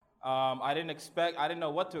I didn't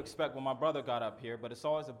know what to expect when my brother got up here, but it's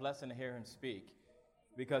always a blessing to hear him speak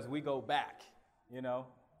because we go back, you know.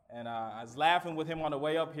 And I was laughing with him on the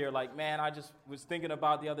way up here, like, man, I just was thinking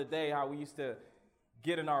about the other day how we used to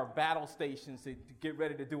get in our battle stations to get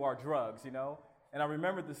ready to do our drugs, you know. And I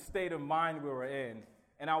remembered the state of mind we were in.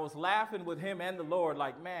 And I was laughing with him and the Lord,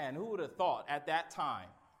 like, man, who would have thought at that time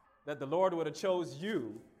that the Lord would have chose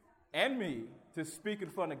you and me to speak in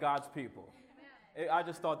front of God's people? I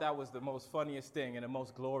just thought that was the most funniest thing and the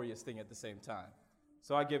most glorious thing at the same time.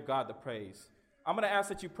 So I give God the praise. I'm going to ask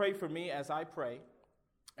that you pray for me as I pray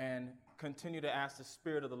and continue to ask the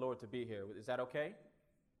Spirit of the Lord to be here. Is that okay?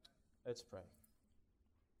 Let's pray.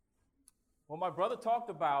 What my brother talked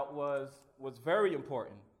about was very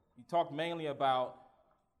important. He talked mainly about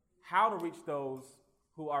how to reach those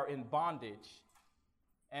who are in bondage,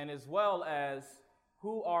 and as well as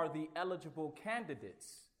who are the eligible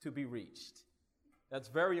candidates to be reached. That's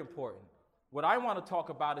very important. What I want to talk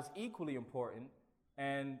about is equally important,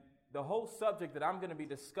 and the whole subject that I'm going to be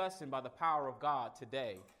discussing by the power of God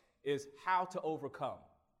today is how to overcome.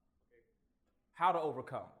 How to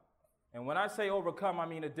overcome. And when I say overcome, I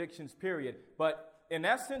mean addictions, period. But in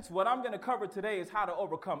essence, what I'm going to cover today is how to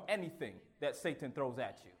overcome anything that Satan throws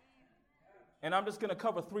at you. And I'm just going to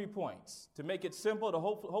cover 3 points. To make it simple,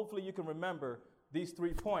 hopefully you can remember these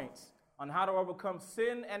 3 points on how to overcome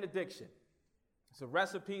sin and addiction. It's a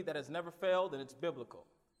recipe that has never failed, and it's biblical.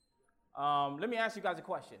 Let me ask you guys a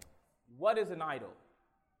question. What is an idol?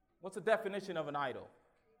 What's the definition of an idol?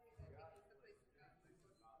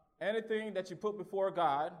 Anything that you put before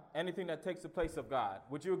God, anything that takes the place of God.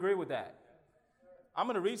 Would you agree with that? I'm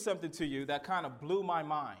going to read something to you that kind of blew my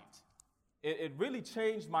mind. It really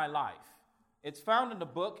changed my life. It's found in the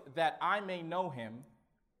book That I May Know Him,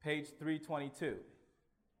 page 322.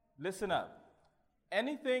 Listen up.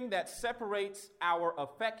 Anything that separates our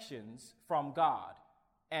affections from God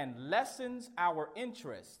and lessens our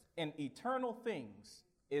interest in eternal things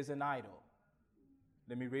is an idol.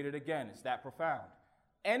 Let me read it again. It's that profound.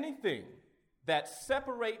 Anything that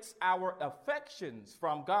separates our affections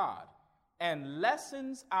from God and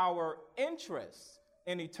lessens our interest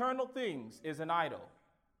in eternal things is an idol.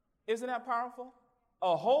 Isn't that powerful?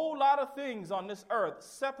 A whole lot of things on this earth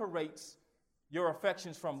separates your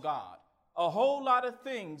affections from God. A whole lot of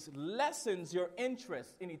things lessens your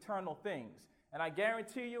interest in eternal things. And I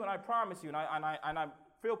guarantee you, and I promise you, and I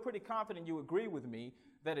feel pretty confident you agree with me,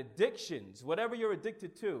 that addictions, whatever you're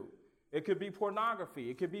addicted to, it could be pornography,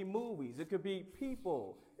 it could be movies, it could be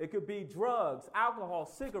people, it could be drugs, alcohol,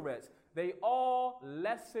 cigarettes. They all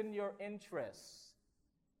lessen your interest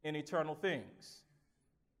in eternal things.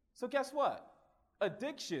 So guess what?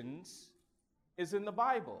 Addictions is in the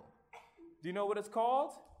Bible. Do you know what it's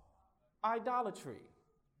called? Idolatry.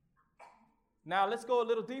 Now let's go a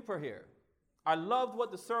little deeper here. I loved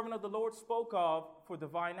what the servant of the Lord spoke of for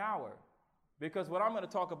divine hour, because what I'm going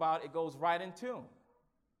to talk about, it goes right in tune.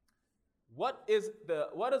 What is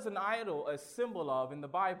an idol a symbol of in the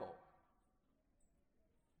Bible?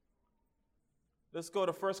 Let's go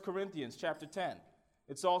to 1 Corinthians chapter 10.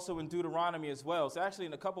 It's also in Deuteronomy as well. It's actually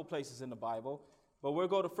in a couple places in the Bible, but we'll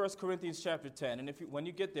go to 1 Corinthians chapter 10. And when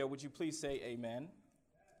you get there, would you please say amen?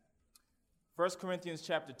 1 Corinthians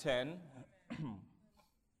chapter 10,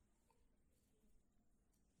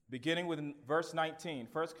 beginning with verse 19.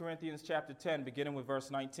 1 Corinthians chapter 10, beginning with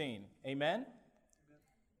verse 19. Amen?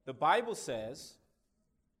 The Bible says,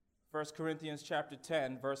 1 Corinthians chapter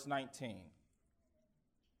 10, verse 19.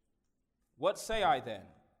 What say I then?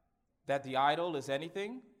 That the idol is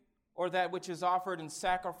anything? Or that which is offered in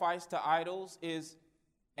sacrifice to idols is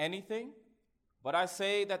anything? But I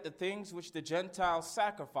say that the things which the Gentiles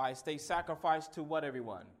sacrifice, they sacrifice to what,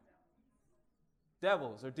 everyone?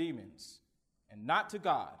 Devils or demons, and not to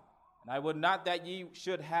God. And I would not that ye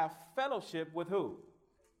should have fellowship with who?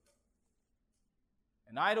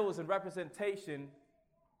 An idol is a representation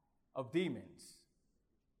of demons.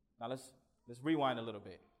 Now let's rewind a little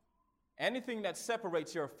bit. Anything that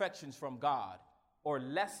separates your affections from God or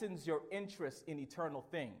lessens your interest in eternal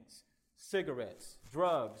things, cigarettes,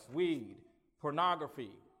 drugs, weed,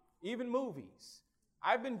 pornography, even movies.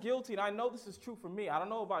 I've been guilty, and I know this is true for me. I don't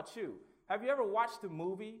know about you. Have you ever watched a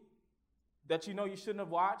movie that you know you shouldn't have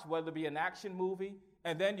watched, whether it be an action movie,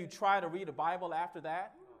 and then you try to read a Bible after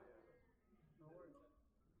that?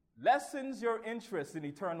 Lessens your interest in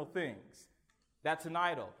eternal things. That's an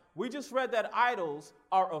idol. We just read that idols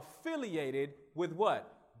are affiliated with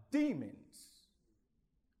what? Demons.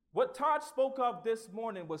 What Todd spoke of this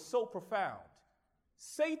morning was so profound.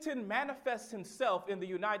 Satan manifests himself in the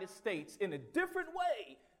United States in a different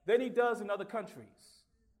way than he does in other countries.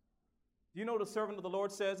 Do you know what the servant of the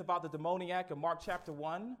Lord says about the demoniac in Mark chapter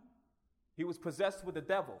 1? He was possessed with the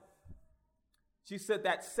devil. She said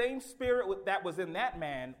that same spirit that was in that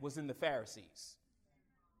man was in the Pharisees.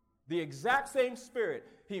 The exact same spirit.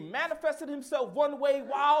 He manifested himself one way,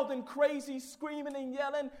 wild and crazy, screaming and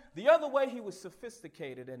yelling. The other way, he was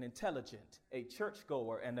sophisticated and intelligent, a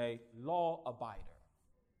churchgoer and a law abider.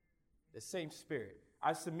 The same spirit.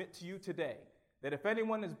 I submit to you today that if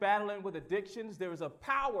anyone is battling with addictions, there is a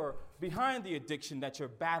power behind the addiction that you're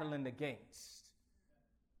battling against.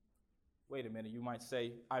 Wait a minute, you might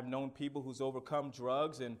say, I've known people who's overcome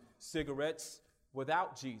drugs and cigarettes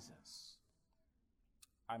without Jesus.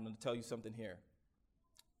 I'm going to tell you something here.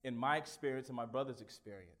 In my experience and my brother's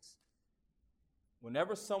experience,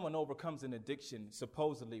 whenever someone overcomes an addiction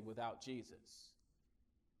supposedly without Jesus,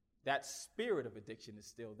 that spirit of addiction is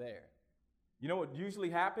still there. You know what usually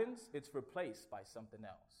happens? It's replaced by something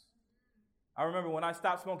else. I remember when I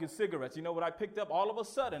stopped smoking cigarettes, you know what I picked up? All of a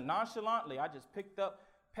sudden, nonchalantly, I just picked up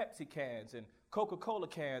Pepsi cans and Coca-Cola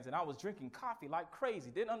cans, and I was drinking coffee like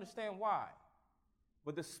crazy. Didn't understand why.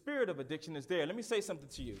 But the spirit of addiction is there. Let me say something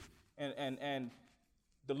to you. And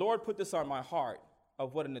the Lord put this on my heart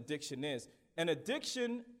of what an addiction is. An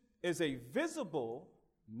addiction is a visible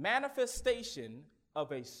manifestation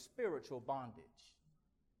of a spiritual bondage.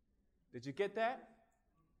 Did you get that?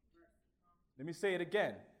 Let me say it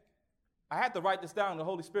again. I had to write this down. The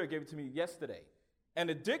Holy Spirit gave it to me yesterday. An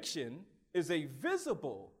addiction is a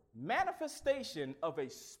visible manifestation of a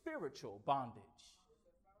spiritual bondage.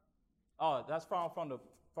 Oh, that's from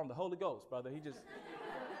the Holy Ghost, brother. He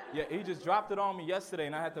just dropped it on me yesterday,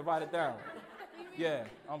 and I had to write it down. Yeah,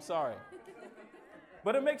 I'm sorry.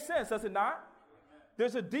 But it makes sense, does it not?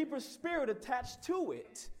 There's a deeper spirit attached to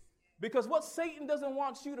it. Because what Satan doesn't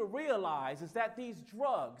want you to realize is that these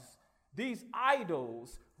drugs, these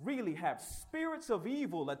idols, really have spirits of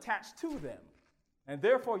evil attached to them. And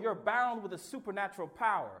therefore, you're bound with a supernatural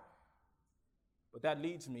power. But that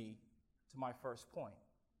leads me to my first point.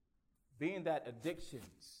 Being that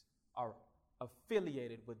addictions are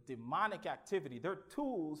affiliated with demonic activity, they're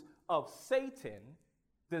tools of Satan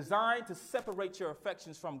designed to separate your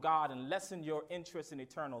affections from God and lessen your interest in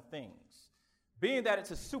eternal things. Being that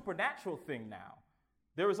it's a supernatural thing now,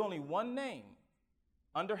 there is only one name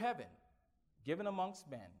under heaven given amongst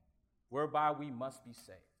men whereby we must be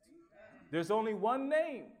saved. There's only one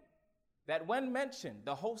name that when mentioned,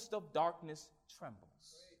 the host of darkness trembles.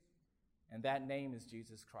 And that name is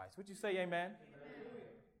Jesus Christ. Would you say amen? Amen?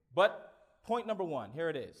 But point number one, here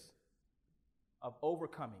it is, of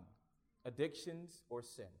overcoming addictions or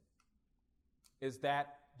sin, is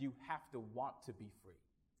that you have to want to be free.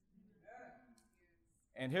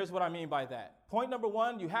 And here's what I mean by that. Point number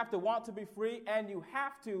one, you have to want to be free, and you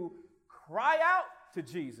have to cry out to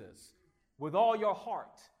Jesus with all your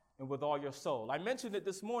heart and with all your soul. I mentioned it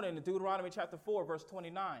this morning in Deuteronomy chapter 4, verse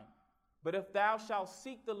 29. But if thou shalt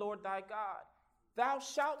seek the Lord thy God, thou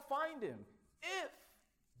shalt find him, if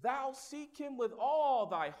thou seek him with all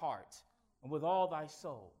thy heart and with all thy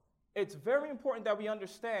soul. It's very important that we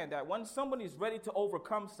understand that when somebody's ready to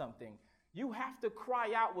overcome something, you have to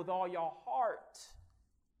cry out with all your heart.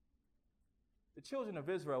 The children of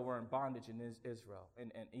Israel were in bondage in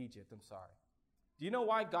Egypt. Do you know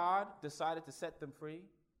why God decided to set them free?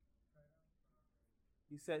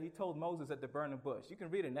 He told Moses at the burning bush. You can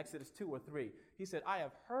read it in Exodus 2 or 3. He said, I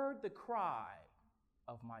have heard the cry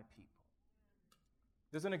of my people.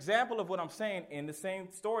 There's an example of what I'm saying in the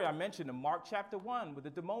same story I mentioned in Mark chapter 1 with the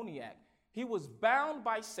demoniac. He was bound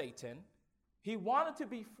by Satan. He wanted to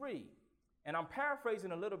be free. And I'm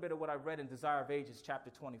paraphrasing a little bit of what I read in Desire of Ages chapter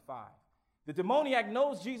 25. The demoniac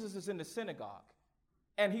knows Jesus is in the synagogue.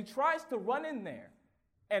 And he tries to run in there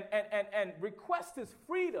and request his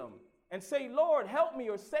freedom and say, Lord, help me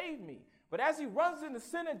or save me. But as he runs in the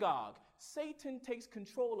synagogue, Satan takes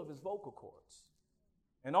control of his vocal cords.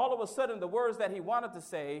 And all of a sudden, the words that he wanted to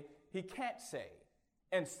say, he can't say.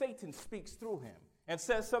 And Satan speaks through him and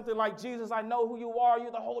says something like, Jesus, I know who you are.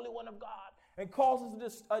 You're the Holy One of God. And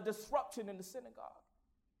causes a disruption in the synagogue.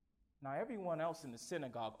 Now, everyone else in the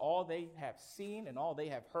synagogue, all they have seen and all they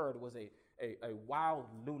have heard was a wild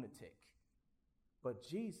lunatic. But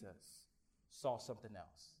Jesus saw something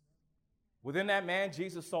else. Within that man,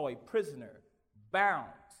 Jesus saw a prisoner, bound.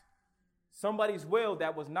 Somebody's will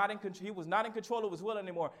that was not in control. He was not in control of his will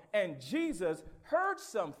anymore. And Jesus heard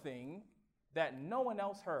something that no one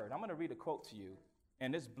else heard. I'm going to read a quote to you,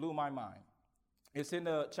 and this blew my mind. It's in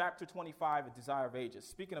the chapter 25 of Desire of Ages.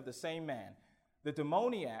 Speaking of the same man, the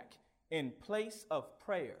demoniac, in place of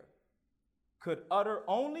prayer, could utter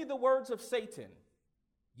only the words of Satan,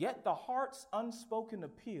 yet the heart's unspoken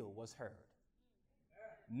appeal was heard.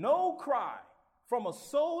 no cry from a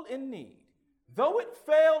soul in need, though it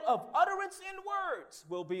fail of utterance in words,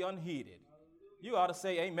 will be unheeded. You ought to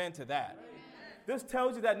say amen to that. Amen. This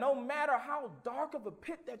tells you that no matter how dark of a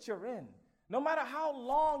pit that you're in, no matter how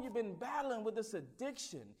long you've been battling with this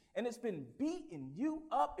addiction, and it's been beating you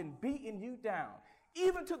up and beating you down,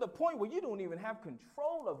 even to the point where you don't even have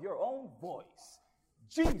control of your own voice,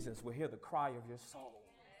 Jesus will hear the cry of your soul.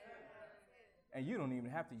 And you don't even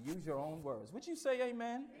have to use your own words. Would you say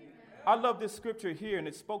amen? Amen? I love this scripture here, and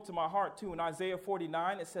it spoke to my heart too. In Isaiah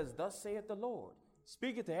 49, it says, "Thus saith the Lord,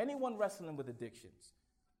 speaketh to anyone wrestling with addictions.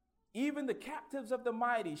 Even the captives of the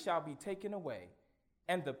mighty shall be taken away,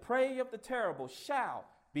 and the prey of the terrible shall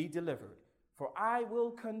be delivered. For I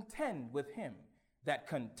will contend with him that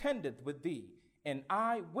contendeth with thee, and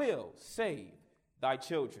I will save thy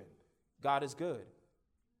children." God is good.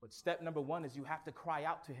 But step number one is you have to cry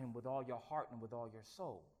out to him with all your heart and with all your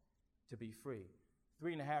soul to be free.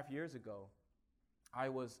 3.5 years ago, I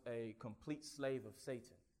was a complete slave of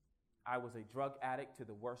Satan. I was a drug addict to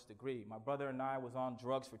the worst degree. My brother and I was on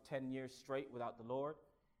drugs for 10 years straight without the Lord.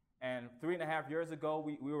 And 3.5 years ago,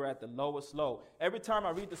 we were at the lowest low. Every time I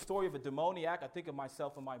read the story of a demoniac, I think of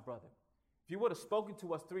myself and my brother. If you would have spoken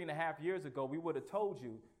to us 3.5 years ago, we would have told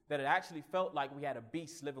you that it actually felt like we had a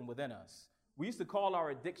beast living within us. We used to call our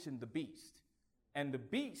addiction the beast. And the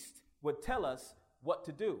beast would tell us what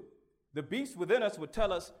to do. The beast within us would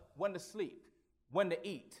tell us when to sleep, when to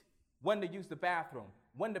eat, when to use the bathroom,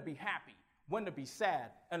 when to be happy, when to be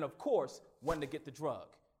sad, and of course, when to get the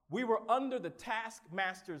drug. We were under the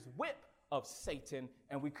taskmaster's whip of Satan,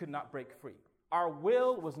 and we could not break free. Our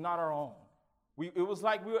will was not our own. It was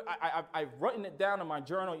like I've written it down in my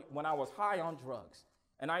journal when I was high on drugs.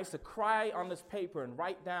 And I used to cry on this paper and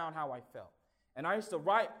write down how I felt. And I used to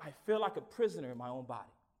write, I feel like a prisoner in my own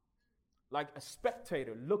body. Like a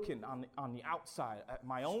spectator looking on the outside at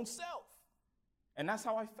my own self. And that's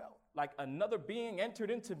how I felt. Like another being entered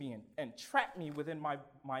into me and trapped me within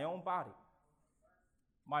my own body.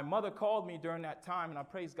 My mother called me during that time, and I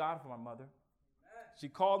praise God for my mother. She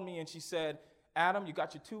called me and she said, "Adam, you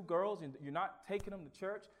got your 2 girls, and you're not taking them to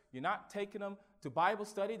church. You're not taking them to Bible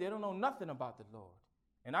study. They don't know nothing about the Lord."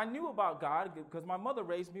 And I knew about God because my mother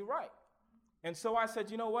raised me right. And so I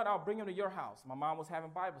said, you know what? I'll bring them to your house. My mom was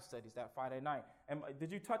having Bible studies that Friday night. And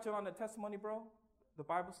did you touch on the testimony, bro? The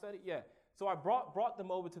Bible study? Yeah. So I brought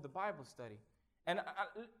them over to the Bible study. And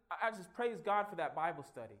I just praise God for that Bible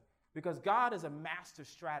study because God is a master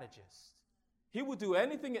strategist. He will do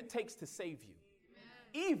anything it takes to save you,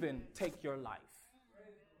 even take your life.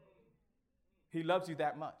 He loves you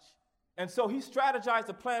that much. And so he strategized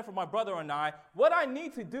a plan for my brother and I. What I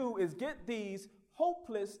need to do is get these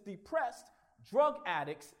hopeless, depressed drug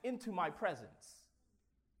addicts into my presence.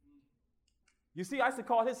 You see, I used to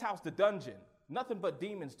call his house the dungeon. Nothing but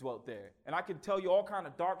demons dwelt there. And I can tell you all kind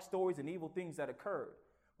of dark stories and evil things that occurred.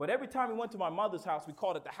 But every time we went to my mother's house, we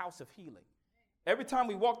called it the house of healing. Every time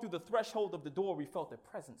we walked through the threshold of the door, we felt the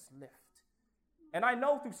presence lift. And I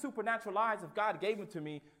know through supernatural eyes, if God gave them to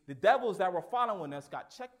me, the devils that were following us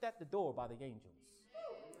got checked at the door by the angels.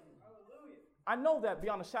 I know that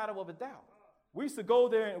beyond a shadow of a doubt. We used to go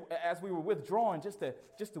there as we were withdrawing just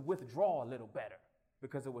to withdraw a little better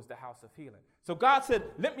because it was the house of healing. So God said,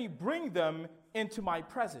 let me bring them into my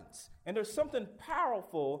presence. And there's something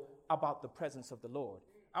powerful about the presence of the Lord.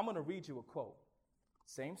 I'm going to read you a quote.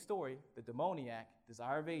 Same story, the demoniac,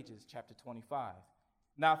 Desire of Ages, chapter 25.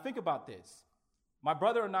 Now think about this. My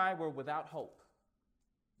brother and I were without hope.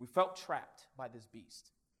 We felt trapped by this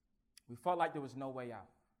beast. We felt like there was no way out.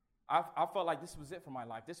 I felt like this was it for my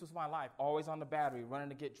life. This was my life, always on the battery, running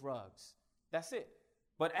to get drugs. That's it.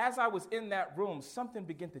 But as I was in that room, something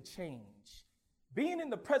began to change. Being in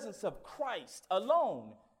the presence of Christ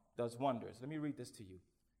alone does wonders. Let me read this to you.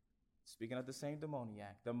 Speaking of the same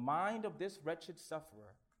demoniac, the mind of this wretched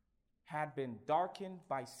sufferer had been darkened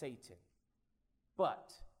by Satan,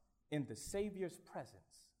 but in the Savior's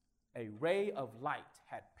presence, a ray of light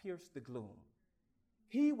had pierced the gloom.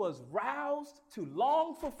 He was roused to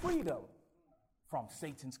long for freedom from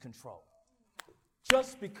Satan's control.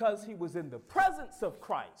 Just because he was in the presence of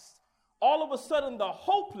Christ, all of a sudden the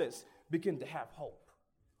hopeless begin to have hope.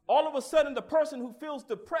 All of a sudden the person who feels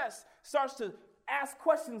depressed starts to ask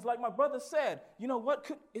questions like my brother said, you know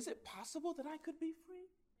what, is it possible that I could be free?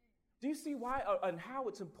 Do you see why and how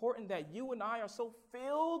it's important that you and I are so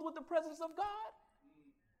filled with the presence of God?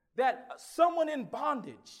 That someone in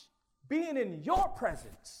bondage, being in your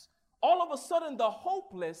presence, all of a sudden the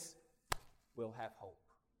hopeless will have hope.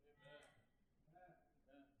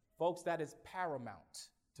 Folks, that is paramount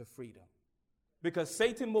to freedom. Because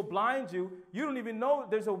Satan will blind you. You don't even know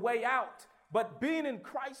there's a way out. But being in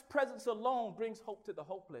Christ's presence alone brings hope to the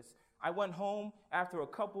hopeless. I went home after a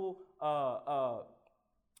couple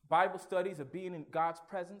Bible studies of being in God's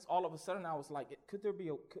presence. All of a sudden, I was like, could I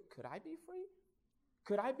be free?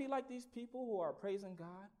 Could I be like these people who are praising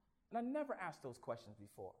God? And I never asked those questions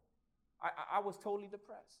before. I was totally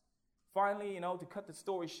depressed. Finally, to cut the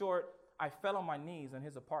story short, I fell on my knees in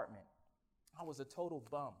his apartment. I was a total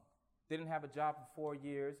bum. Didn't have a job for 4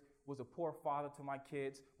 years. Was a poor father to my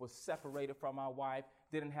kids. Was separated from my wife.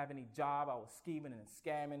 Didn't have any job. I was scheming and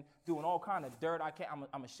scamming, doing all kind of dirt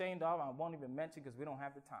I'm ashamed of. I won't even mention because we don't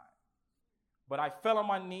have the time. But I fell on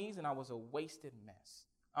my knees and I was a wasted mess.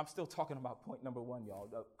 I'm still talking about point number 1, y'all,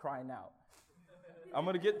 crying out. I'm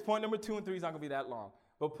going to get point number 2 and 3 is not going to be that long.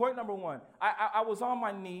 But point number 1, I was on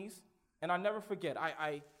my knees, and I'll never forget,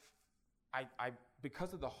 I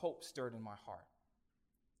because of the hope stirred in my heart,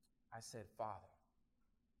 I said, Father,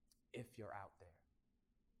 if you're out there.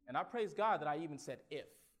 And I praise God that I even said if,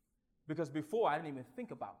 because before I didn't even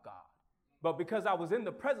think about God. But because I was in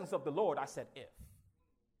the presence of the Lord, I said if.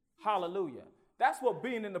 Hallelujah. That's what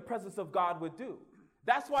being in the presence of God would do.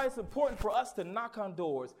 That's why it's important for us to knock on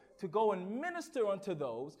doors, to go and minister unto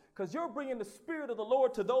those, because you're bringing the Spirit of the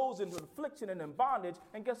Lord to those in affliction and in bondage,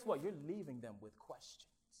 and guess what? You're leaving them with questions.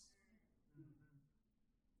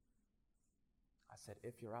 I said,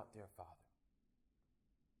 if you're out there, Father,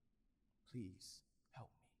 please help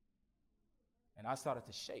me. And I started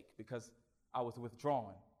to shake because I was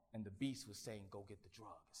withdrawn, and the beast was saying, go get the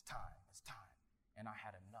drug. It's time. And I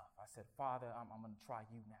had enough. I said, Father, I'm going to try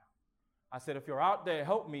you now. I said, if you're out there,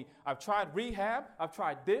 help me. I've tried rehab. I've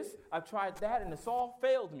tried this. I've tried that, and it's all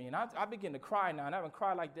failed me. And I begin to cry now, and I haven't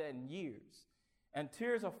cried like that in years. And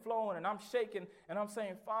tears are flowing, and I'm shaking, and I'm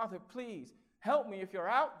saying, Father, please help me if you're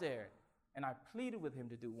out there. And I pleaded with him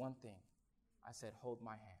to do one thing. I said, hold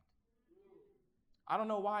my hand. I don't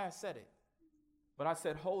know why I said it, but I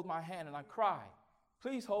said, hold my hand, and I cried.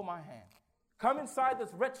 Please hold my hand. Come inside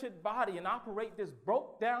this wretched body and operate this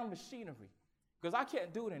broke-down machinery, because I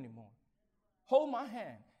can't do it anymore. Hold my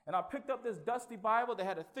hand. And I picked up this dusty Bible that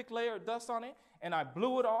had a thick layer of dust on it, and I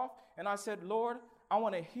blew it off, and I said, Lord, I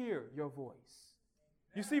want to hear your voice.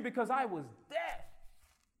 You see, because I was dead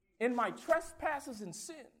in my trespasses and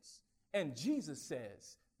sins. And Jesus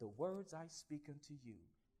says, the words I speak unto you,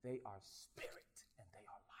 they are spirit and they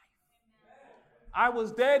are life. I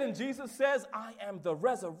was dead, and Jesus says, I am the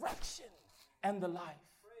resurrection and the life.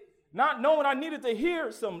 Not knowing I needed to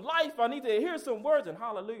hear some life, I need to hear some words, and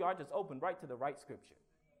hallelujah, I just opened right to the right scripture.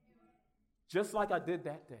 Just like I did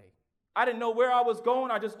that day. I didn't know where I was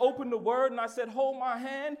going. I just opened the word, and I said, hold my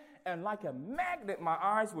hand, and like a magnet, my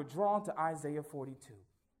eyes were drawn to Isaiah 42.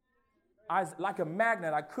 Like a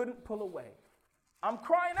magnet, I couldn't pull away. I'm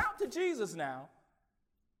crying out to Jesus now.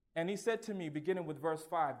 And he said to me, beginning with verse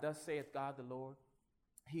 5, thus saith God the Lord,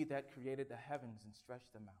 he that created the heavens and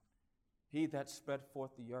stretched them out. He that spread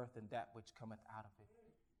forth the earth and that which cometh out of it.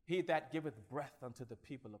 He that giveth breath unto the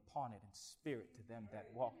people upon it, and spirit to them that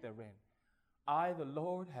walk therein. I, the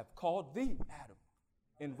Lord, have called thee, Adam,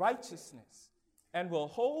 in righteousness, and will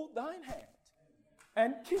hold thine hand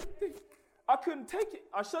and keep thee. I couldn't take it.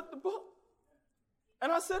 I shut the book.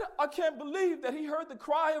 And I said, I can't believe that he heard the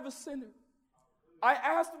cry of a sinner. I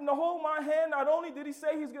asked him to hold my hand. Not only did he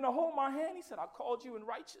say he's going to hold my hand, he said, I called you in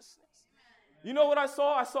righteousness. You know what I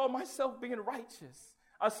saw? I saw myself being righteous.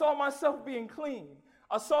 I saw myself being clean.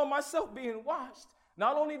 I saw myself being washed.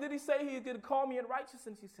 Not only did he say he was going to call me in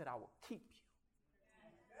righteousness, he said, I will keep you.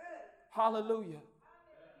 Hallelujah.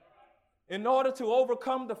 In order to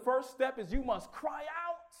overcome, the first step is you must cry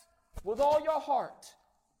out with all your heart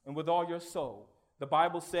and with all your soul. The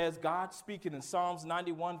Bible says, God speaking in Psalms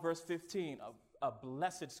 91, verse 15, a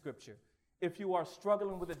blessed scripture. If you are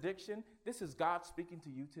struggling with addiction, this is God speaking to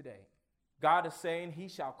you today. God is saying, he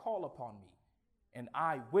shall call upon me, and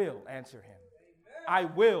I will answer him. I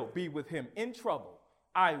will be with him in trouble.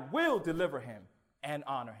 I will deliver him and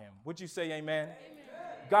honor him. Would you say amen?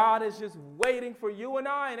 Amen. God is just waiting for you and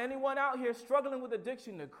I and anyone out here struggling with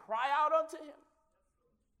addiction to cry out unto him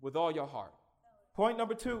with all your heart. Point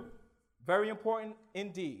number 2, very important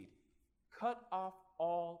indeed. Cut off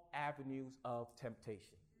all avenues of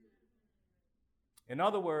temptation. In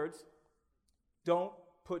other words, don't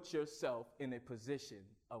put yourself in a position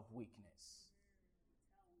of weakness.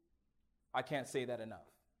 I can't say that enough.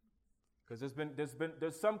 Because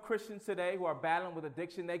there's some Christians today who are battling with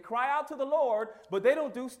addiction. They cry out to the Lord, but they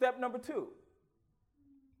don't do step number 2.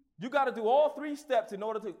 You got to do all 3 steps in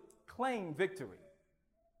order to claim victory.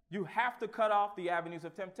 You have to cut off the avenues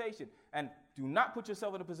of temptation. And do not put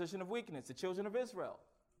yourself in a position of weakness. The children of Israel,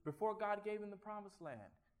 before God gave them the promised land,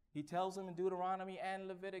 he tells them in Deuteronomy and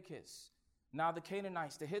Leviticus, Now the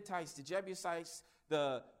Canaanites, the Hittites, the Jebusites,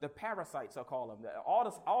 the parasites, I call them,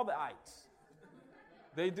 all the ites.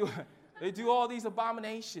 They do all these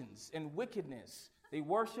abominations and wickedness. They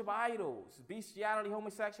worship idols, bestiality,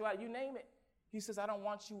 homosexuality, you name it. He says, I don't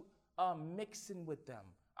want you mixing with them.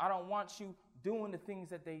 I don't want you doing the things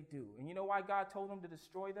that they do. And you know why God told them to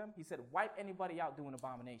destroy them? He said, wipe anybody out doing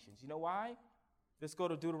abominations. You know why? Let's go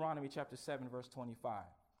to Deuteronomy chapter 7, verse 25.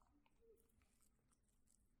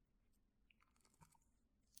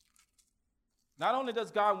 Not only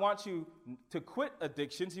does God want you to quit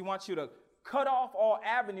addictions, he wants you to cut off all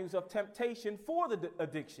avenues of temptation for the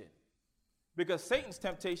addiction. Because Satan's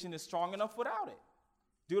temptation is strong enough without it.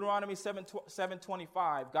 Deuteronomy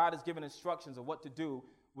 7:25, God has given instructions of what to do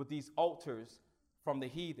with these altars from the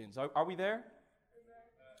heathens. Are we there? Amen.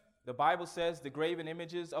 The Bible says, the graven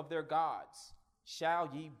images of their gods shall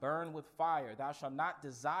ye burn with fire. Thou shalt not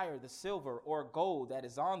desire the silver or gold that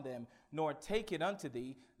is on them, nor take it unto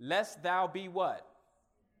thee, lest thou be what?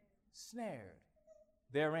 Snared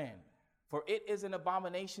therein. For it is an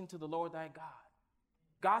abomination to the Lord thy God.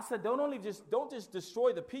 God said, don't just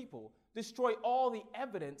destroy the people, destroy all the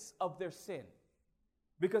evidence of their sin.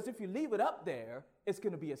 Because if you leave it up there, it's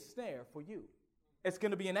going to be a snare for you. It's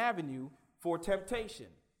going to be an avenue for temptation.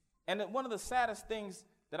 And one of the saddest things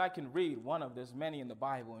that I can read, there's many in the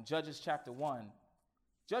Bible, in Judges chapter 1.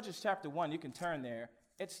 Judges chapter 1, you can turn there.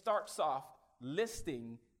 It starts off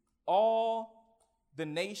listing all the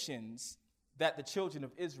nations that the children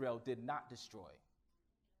of Israel did not destroy.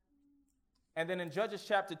 And then in Judges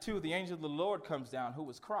chapter 2, the angel of the Lord comes down, who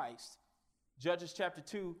was Christ. Judges chapter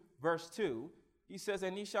 2, verse 2, he says,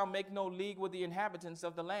 and ye shall make no league with the inhabitants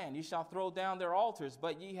of the land. Ye shall throw down their altars,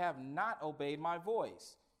 but ye have not obeyed my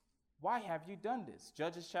voice. Why have you done this?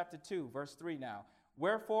 Judges chapter 2, verse 3 now.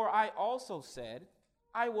 Wherefore I also said,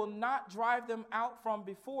 I will not drive them out from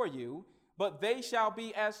before you, but they shall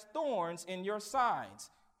be as thorns in your sides,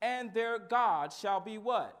 and their God shall be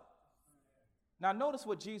what? Now notice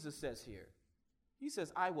what Jesus says here. He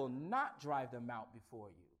says, I will not drive them out before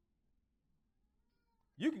you.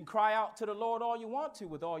 You can cry out to the Lord all you want to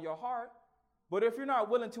with all your heart, but if you're not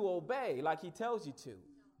willing to obey like he tells you to,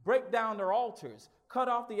 break down their altars, cut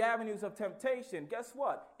off the avenues of temptation, guess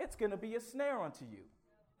what? It's going to be a snare unto you.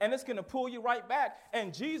 And it's going to pull you right back.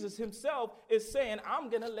 And Jesus himself is saying, I'm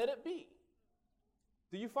going to let it be.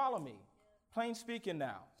 Do you follow me? Plain speaking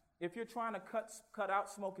now. If you're trying to cut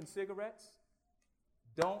out smoking cigarettes,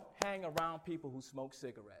 don't hang around people who smoke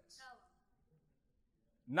cigarettes.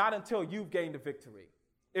 No. Not until you've gained a victory.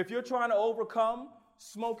 If you're trying to overcome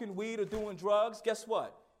smoking weed or doing drugs, guess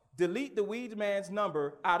what? Delete the weed man's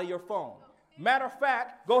number out of your phone. Matter of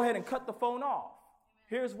fact, go ahead and cut the phone off.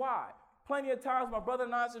 Here's why. Plenty of times my brother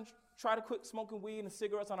and I try to quit smoking weed and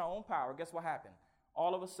cigarettes on our own power. Guess what happened?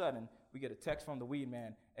 All of a sudden, we get a text from the weed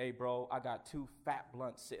man. Hey, bro, I got 2 fat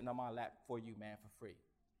blunts sitting on my lap for you, man, for free.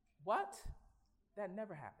 What? That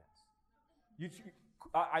never happens.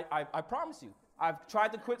 I promise you. I've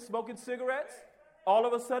tried to quit smoking cigarettes. All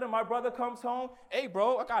of a sudden, my brother comes home. Hey,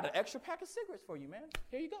 bro, I got an extra pack of cigarettes for you, man.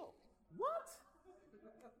 Here you go. What?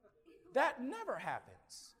 That never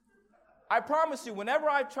happens. I promise you, whenever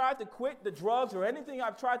I've tried to quit the drugs or anything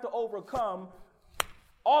I've tried to overcome,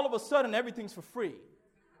 all of a sudden, everything's for free.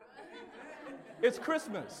 It's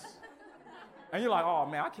Christmas. And you're like, oh,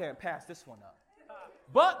 man, I can't pass this one up.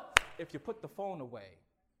 But if you put the phone away,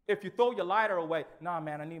 if you throw your lighter away, nah,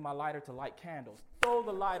 man, I need my lighter to light candles. Throw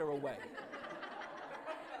the lighter away.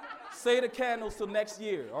 Say the candles till next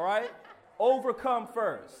year, all right? Overcome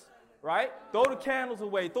first, right? Throw the candles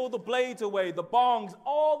away, throw the blades away, the bongs,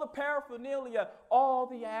 all the paraphernalia, all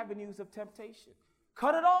the avenues of temptation.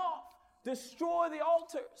 Cut it off. Destroy the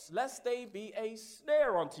altars, lest they be a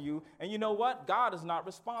snare unto you. And you know what? God is not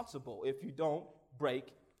responsible if you don't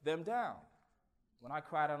break them down. When I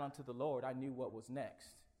cried out unto the Lord, I knew what was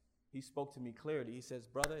next. He spoke to me clearly. He says,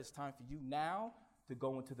 brother, it's time for you now to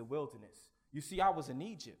go into the wilderness. You see, I was in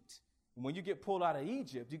Egypt. When you get pulled out of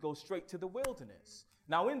Egypt, you go straight to the wilderness.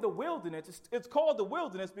 Now, in the wilderness, it's called the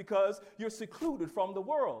wilderness because you're secluded from the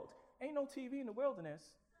world. Ain't no TV in the wilderness.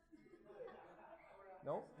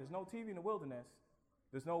 No, there's no TV in the wilderness.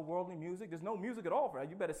 There's no worldly music. There's no music at all for that.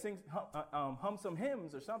 You better hum some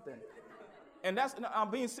hymns or something. And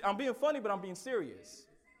I'm being funny, but I'm being serious.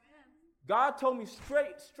 God told me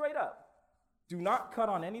straight up, do not cut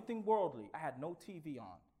on anything worldly. I had no TV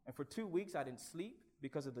on. And for 2 weeks, I didn't sleep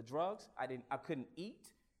because of the drugs. I couldn't eat.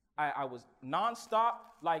 I was nonstop,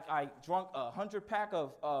 like I drunk 100-pack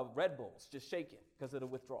of Red Bulls, just shaking because of the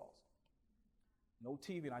withdrawals. No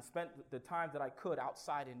TV, and I spent the time that I could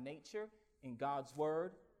outside in nature, in God's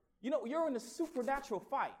word. You know, you're in a supernatural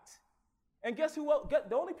fight. And guess who else?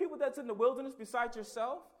 The only people that's in the wilderness besides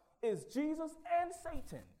yourself is Jesus and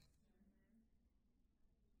Satan.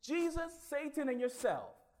 Jesus, Satan, and yourself.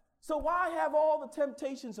 So why have all the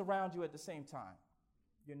temptations around you at the same time?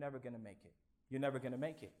 You're never going to make it. You're never going to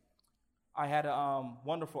make it. I had a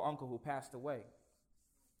wonderful uncle who passed away.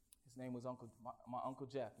 His name was my Uncle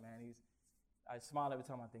Jeff, man. I smile every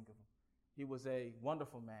time I think of him. He was a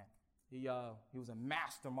wonderful man. He was a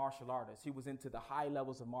master martial artist. He was into the high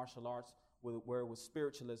levels of martial arts where it was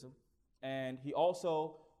spiritualism. And he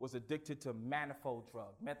also was addicted to manifold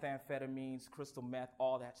drugs, methamphetamines, crystal meth,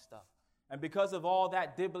 all that stuff. And because of all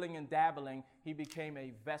that dibbling and dabbling, he became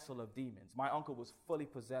a vessel of demons. My uncle was fully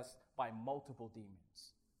possessed by multiple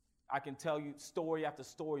demons. I can tell you story after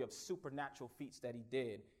story of supernatural feats that he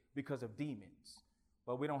did because of demons.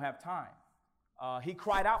 But we don't have time. He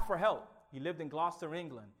cried out for help. He lived in Gloucester,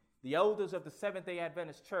 England. The elders of the Seventh-day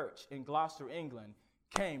Adventist Church in Gloucester, England,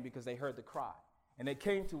 came because they heard the cry. And they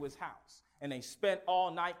came to his house. And they spent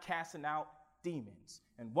all night casting out demons.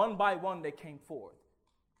 And one by one, they came forth.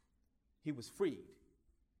 He was freed.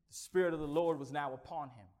 The Spirit of the Lord was now upon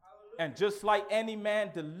him. And just like any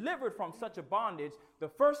man delivered from such a bondage, the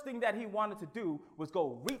first thing that he wanted to do was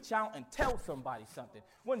go reach out and tell somebody something.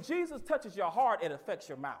 When Jesus touches your heart, it affects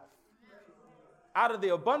your mouth. Out of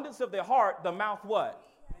the abundance of the heart, the mouth what?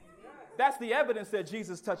 That's the evidence that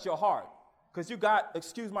Jesus touched your heart. Because you got,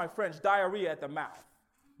 excuse my French, diarrhea at the mouth.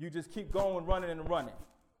 You just keep going, running and running.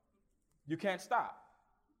 You can't stop.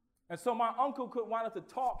 And so my uncle wanted to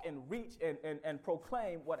talk and reach and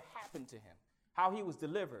proclaim what happened to him, how he was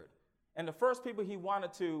delivered. And the first people he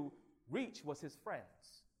wanted to reach was his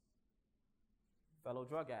friends, fellow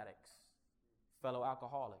drug addicts, fellow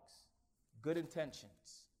alcoholics, good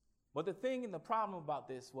intentions. But the thing and the problem about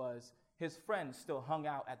this was his friends still hung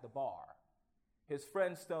out at the bar. His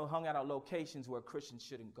friends still hung out at locations where Christians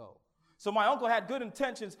shouldn't go. So my uncle had good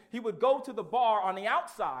intentions. He would go to the bar on the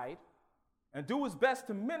outside and do his best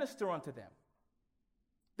to minister unto them.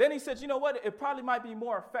 Then he said, you know what? It probably might be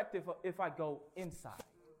more effective if I go inside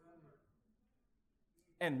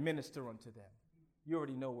and minister unto them. You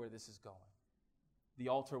already know where this is going. The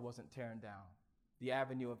altar wasn't torn down. The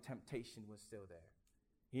avenue of temptation was still there.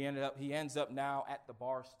 He ends up now at the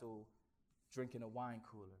bar stool drinking a wine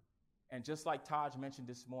cooler. And just like Taj mentioned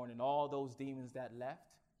this morning, all those demons that left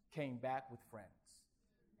came back with friends.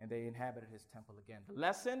 And they inhabited his temple again. The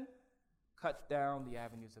lesson: cut down the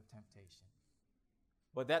avenues of temptation.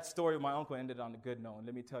 But that story of my uncle ended on a good note. And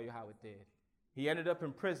let me tell you how it did. He ended up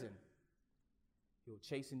in prison. He'll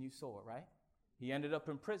chasten you sore, right? He ended up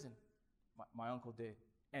in prison. My uncle did.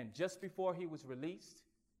 And just before he was released,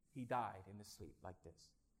 he died in his sleep like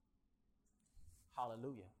this.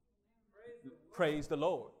 Hallelujah. Praise the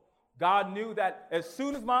Lord. God knew that as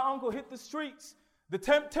soon as my uncle hit the streets, the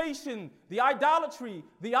temptation, the idolatry,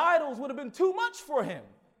 the idols would have been too much for him.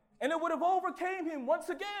 And it would have overcame him once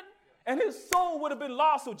again. And his soul would have been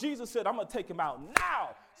lost. So Jesus said, I'm going to take him out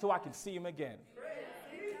now so I can see him again.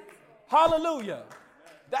 Hallelujah.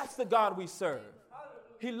 That's the God we serve.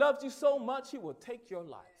 He loves you so much, he will take your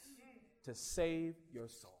life to save your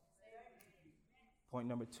soul. Point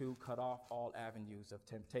number 2, cut off all avenues of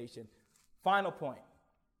temptation. Final point,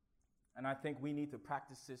 and I think we need to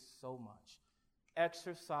practice this so much.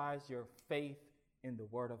 Exercise your faith in the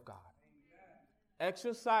Word of God.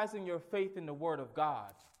 Exercising your faith in the Word of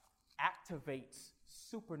God activates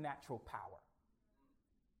supernatural power.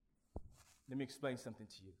 Let me explain something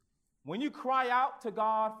to you. When you cry out to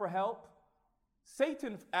God for help,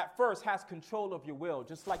 Satan at first has control of your will,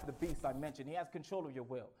 just like the beast I mentioned. He has control of your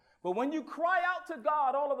will. But when you cry out to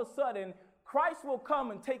God, all of a sudden, Christ will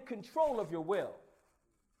come and take control of your will.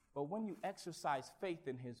 But when you exercise faith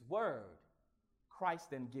in his word, Christ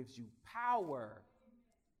then gives you power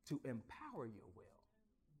to empower your will.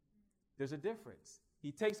 There's a difference.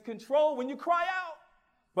 He takes control when you cry out,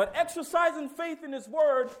 but exercising faith in his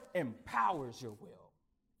word empowers your will.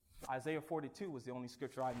 Isaiah 42 was the only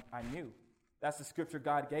scripture I knew. That's the scripture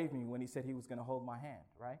God gave me when he said he was going to hold my hand,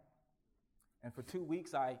 right? And for 2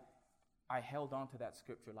 weeks, I held on to that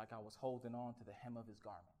scripture like I was holding on to the hem of his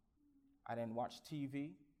garment. I didn't watch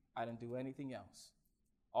TV. I didn't do anything else.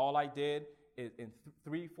 All I did is in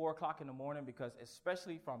 3, 4 o'clock in the morning, because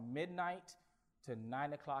especially from midnight to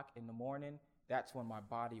 9 o'clock in the morning, that's when my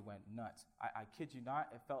body went nuts. I kid you not,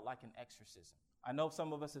 it felt like an exorcism. I know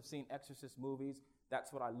some of us have seen exorcist movies.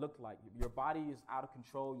 That's what I looked like. Your body is out of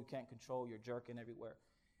control. You can't control. You're jerking everywhere.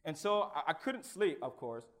 And so I couldn't sleep, of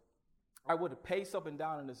course. I would pace up and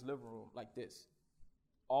down in this living room like this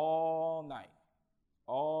all night,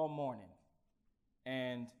 all morning.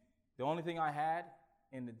 And the only thing I had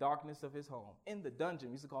in the darkness of his home, in the dungeon.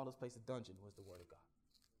 We used to call this place a dungeon, was the word of God.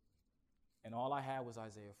 And all I had was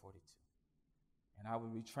Isaiah 42. And I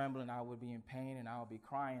would be trembling, I would be in pain, and I would be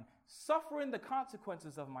crying, suffering the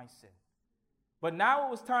consequences of my sin. But now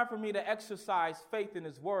it was time for me to exercise faith in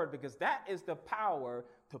his word, because that is the power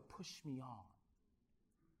to push me on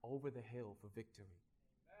over the hill for victory.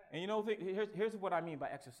 And you know, here's what I mean by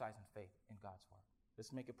exercising faith in God's word.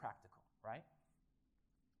 Let's make it practical, right?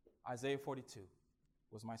 Isaiah 42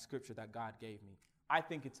 was my scripture that God gave me. I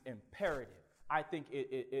think it's imperative. I think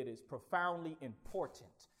it is profoundly important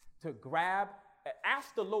to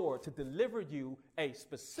ask the Lord to deliver you a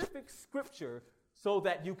specific scripture so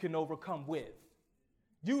that you can overcome with.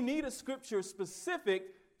 You need a scripture specific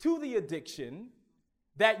to the addiction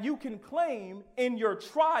that you can claim in your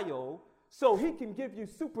trial so he can give you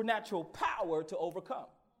supernatural power to overcome.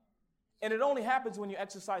 And it only happens when you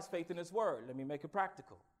exercise faith in his word. Let me make it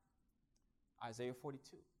practical. Isaiah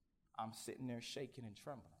 42. I'm sitting there shaking and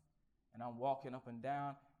trembling. And I'm walking up and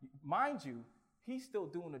down. Mind you, he's still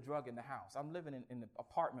doing the drug in the house. I'm living in the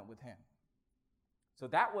apartment with him. So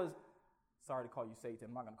that was, sorry to call you Satan.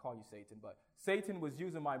 I'm not going to call you Satan, but Satan was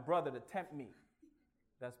using my brother to tempt me.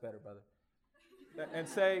 That's better, brother. And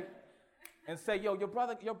say, yo, your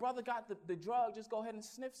brother got the drug. Just go ahead and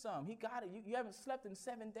sniff some. He got it. You haven't slept in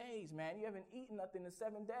 7 days, man. You haven't eaten nothing in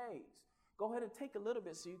 7 days. Go ahead and take a little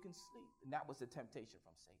bit so you can sleep. And that was the temptation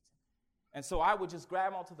from Satan. And so I would just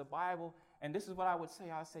grab onto the Bible, and this is what I would say.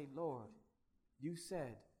 I say, Lord, you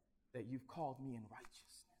said that you've called me in righteousness.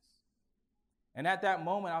 And at that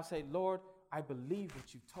moment, I'll say, Lord, I believe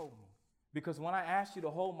what you told me. Because when I asked you to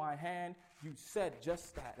hold my hand, you said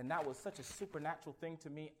just that. And that was such a supernatural thing to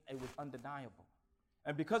me. It was undeniable.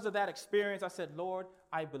 And because of that experience, I said, Lord,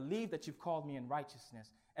 I believe that you've called me in righteousness.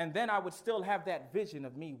 And then I would still have that vision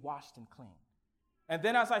of me washed and clean. And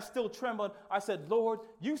then as I still trembled, I said, Lord,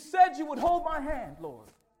 you said you would hold my hand, Lord.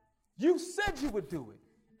 You said you would do it.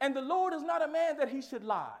 And the Lord is not a man that he should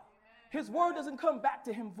lie. His word doesn't come back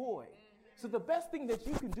to him void. So the best thing that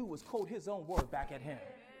you can do is quote his own word back at him.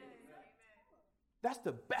 That's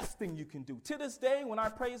the best thing you can do. To this day, when I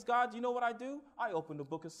praise God, you know what I do? I open the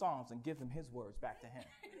book of Psalms and give him his words back to him.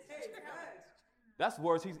 That's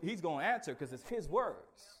words he's going to answer because it's his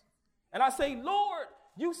words. And I say, Lord,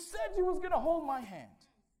 you said you was going to hold my hand.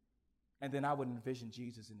 And then I would envision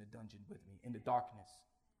Jesus in the dungeon with me in the darkness.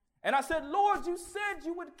 And I said, Lord, you said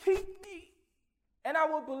you would keep me. And I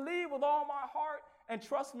would believe with all my heart. And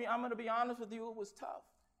trust me, I'm going to be honest with you, it was tough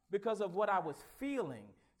because of what I was feeling.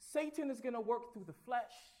 Satan is going to work through the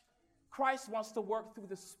flesh. Christ wants to work through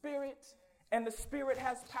the spirit. And the spirit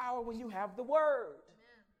has power when you have the word.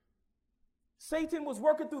 Satan was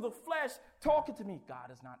working through the flesh, talking to me.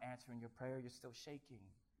 God is not answering your prayer. You're still shaking.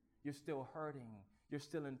 You're still hurting. You're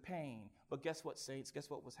still in pain. But guess what, saints? Guess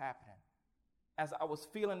what was happening? As I was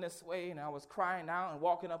feeling this way and I was crying out and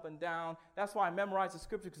walking up and down, that's why I memorized the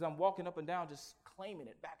scripture, because I'm walking up and down just claiming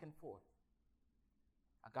it back and forth.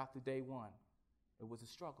 I got through day 1. It was a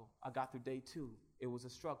struggle. I got through day 2. It was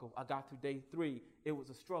a struggle. I got through day 3. It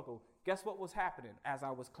was a struggle. Guess what was happening as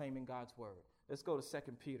I was claiming God's word? Let's go to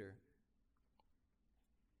 2 Peter.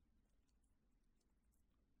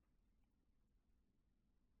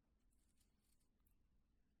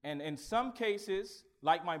 And in some cases,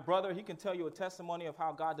 like my brother, he can tell you a testimony of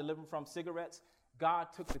how God delivered him from cigarettes. God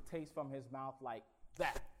took the taste from his mouth like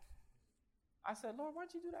that. I said, Lord, why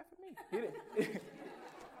don't you do that for me?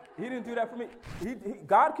 He didn't do that for me.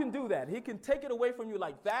 God can do that. He can take it away from you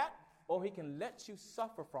like that, or he can let you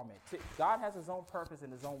suffer from it. God has his own purpose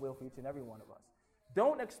and his own will for each and every one of us.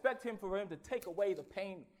 Don't expect him to take away the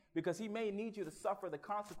pain, because he may need you to suffer the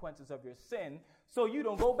consequences of your sin so you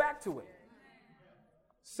don't go back to it.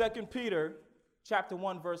 2 Peter chapter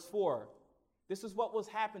 1, verse 4. This is what was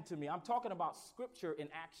happened to me. I'm talking about scripture in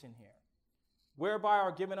action here. Whereby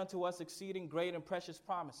are given unto us exceeding great and precious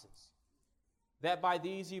promises, that by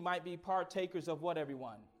these ye might be partakers of what,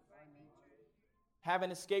 everyone?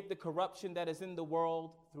 Having escaped the corruption that is in the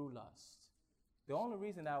world through lust. The only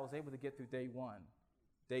reason that I was able to get through day 1,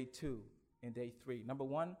 day 2, and day 3. Number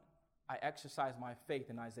 1, I exercised my faith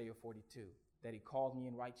in Isaiah 42, that he called me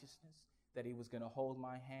in righteousness, that he was going to hold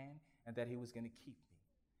my hand, and that he was going to keep me.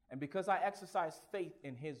 And because I exercised faith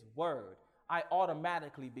in his word, I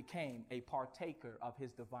automatically became a partaker of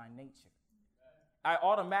his divine nature. I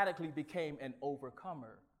automatically became an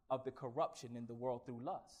overcomer of the corruption in the world through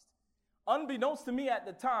lust. Unbeknownst to me at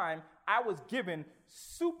the time, I was given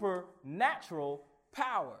supernatural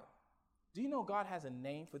power. Do you know God has a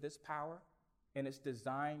name for this power? And it's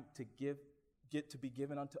designed to be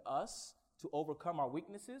given unto us to overcome our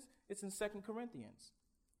weaknesses. It's in 2 Corinthians.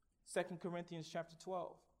 2 Corinthians chapter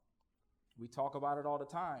 12. We talk about it all the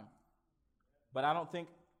time. But I don't think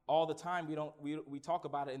all the time we talk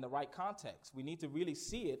about it in the right context. We need to really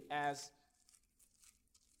see it as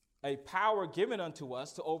a power given unto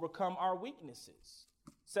us to overcome our weaknesses.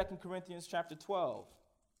 2 Corinthians chapter 12.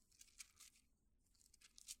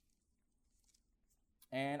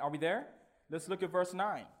 And are we there? Let's look at verse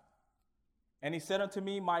 9. And he said unto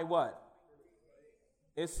me, my what?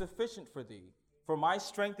 Is sufficient for thee. For my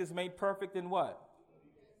strength is made perfect in what?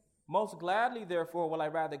 Most gladly, therefore, will I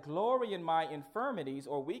rather glory in my infirmities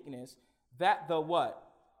or weakness, that the what?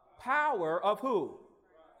 Power of who?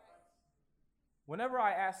 Whenever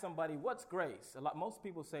I ask somebody, what's grace? Most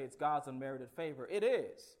people say it's God's unmerited favor. It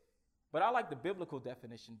is. But I like the biblical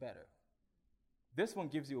definition better. This one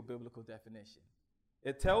gives you a biblical definition.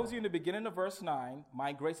 It tells you in the beginning of verse 9,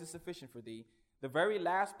 my grace is sufficient for thee. The very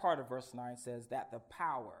last part of verse 9 says that the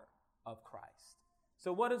power of Christ.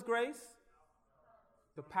 So what is grace?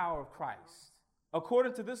 The power of Christ.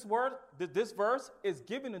 According to this word, this verse is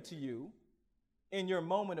given unto you in your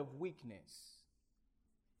moment of weakness.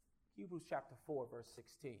 Hebrews chapter 4, verse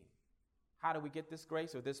 16. How do we get this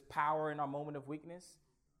grace or this power in our moment of weakness?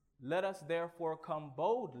 Let us therefore come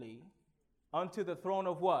boldly unto the throne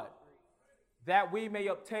of what? That we may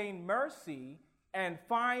obtain mercy and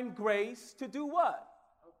find grace to do what?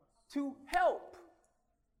 To help.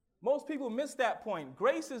 Most people miss that point.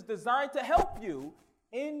 Grace is designed to help you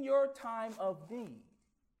in your time of need.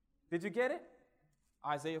 Did you get it?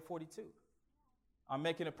 Isaiah 42. I'm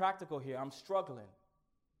making it practical here. I'm struggling.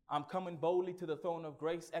 I'm coming boldly to the throne of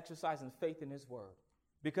grace, exercising faith in his word.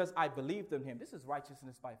 Because I believed in him. This is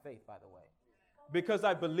righteousness by faith, by the way. Because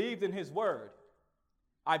I believed in his word.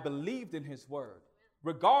 I believed in his word.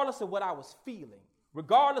 Regardless of what I was feeling,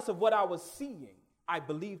 regardless of what I was seeing, I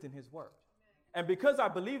believed in his word. And because I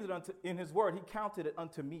believed in his word, he counted it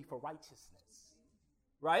unto me for righteousness.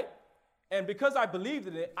 Right? And because I believed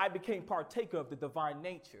in it, I became partaker of the divine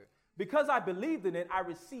nature. Because I believed in it, I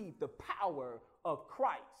received the power of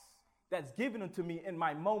Christ that's given unto me in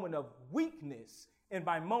my moment of weakness, in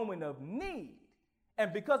my moment of need.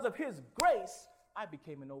 And because of his grace, I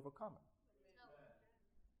became an overcomer.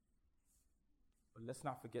 But let's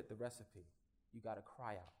not forget the recipe. You got to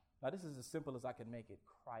cry out. Now, this is as simple as I can make it.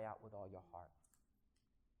 Cry out with all your heart.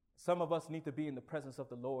 Some of us need to be in the presence of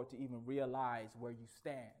the Lord to even realize where you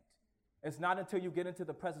stand. It's not until you get into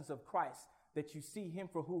the presence of Christ that you see him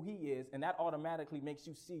for who he is, and that automatically makes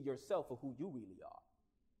you see yourself for who you really are.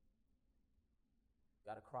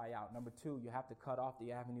 You got to cry out. Number 2, you have to cut off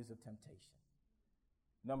the avenues of temptation.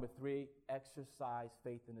 Number 3, exercise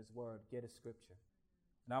faith in his word. Get a scripture.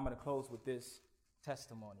 Now I'm going to close with this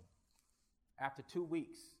testimony. After 2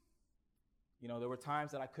 weeks, there were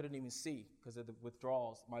times that I couldn't even see because of the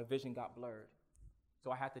withdrawals. My vision got blurred.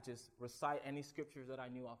 So I had to just recite any scriptures that I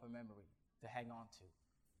knew off of memory to hang on to.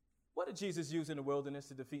 What did Jesus use in the wilderness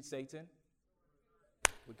to defeat Satan?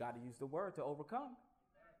 We got to use the word to overcome.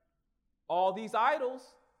 All these idols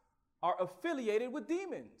are affiliated with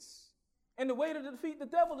demons. And the way to defeat the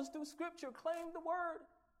devil is through scripture. Claim the word.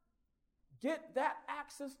 Get that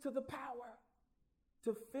access to the power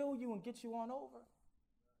to fill you and get you on over.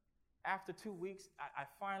 After 2 weeks, I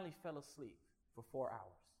finally fell asleep for 4 hours.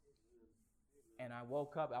 And I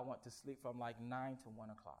woke up. I went to sleep from like 9 to 1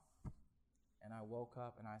 o'clock. And I woke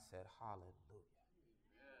up and I said, hallelujah.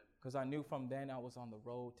 Because I knew from then I was on the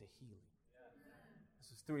road to healing. This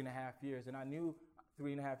was 3.5 years. And I knew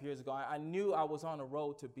 3.5 years ago, I knew I was on the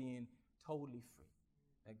road to being totally free.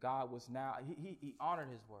 That God was now, he honored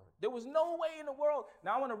his word. There was no way in the world.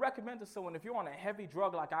 Now I want to recommend to someone, if you're on a heavy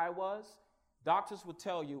drug like I was, doctors would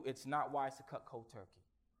tell you it's not wise to cut cold turkey.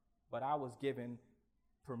 But I was given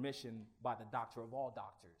permission by the doctor of all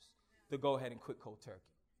doctors to go ahead and quit cold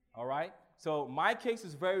turkey. All right? So my case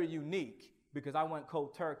is very unique because I went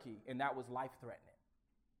cold turkey and that was life-threatening,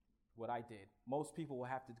 what I did. Most people will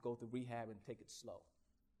have to go through rehab and take it slow.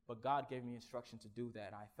 But God gave me instruction to do that,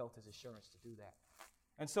 and I felt his assurance to do that.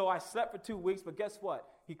 And so I slept for 2 weeks, but guess what?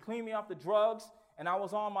 He cleaned me off the drugs, and I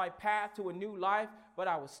was on my path to a new life, but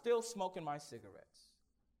I was still smoking my cigarettes.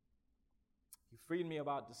 He freed me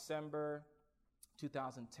about December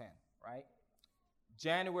 2010, right?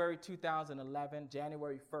 January 2011,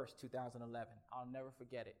 January 1st, 2011. I'll never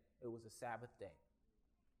forget it. It was a Sabbath day.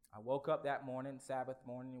 I woke up that morning, Sabbath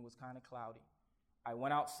morning. It was kind of cloudy. I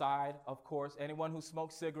went outside. Of course, anyone who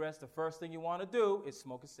smokes cigarettes, the first thing you want to do is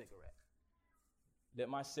smoke a cigarette. Lit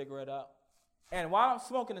my cigarette up. And while I'm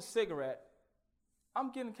smoking a cigarette,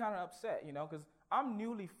 I'm getting kind of upset, because I'm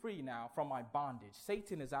newly free now from my bondage.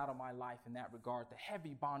 Satan is out of my life in that regard. The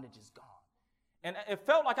heavy bondage is gone. And it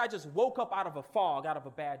felt like I just woke up out of a fog, out of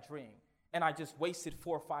a bad dream, and I just wasted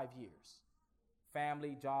 4 or 5 years.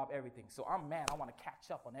 Family, job, everything. So I'm mad. I want to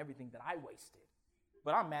catch up on everything that I wasted.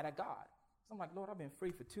 But I'm mad at God. So I'm like, Lord, I've been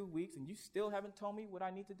free for 2 weeks, and you still haven't told me what I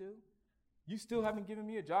need to do? You still haven't given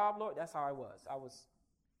me a job, Lord? That's how I was. I was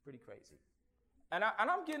pretty crazy. And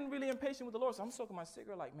I'm getting really impatient with the Lord. So I'm smoking my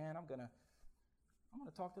cigarette like, man, I'm gonna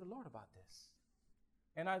talk to the Lord about this.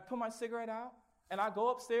 And I put my cigarette out, and I go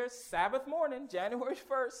upstairs Sabbath morning, January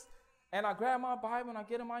 1st, and I grab my Bible, and I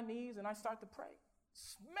get on my knees, and I start to pray.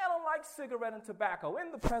 Smelling like cigarette and tobacco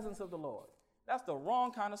in the presence of the Lord. That's the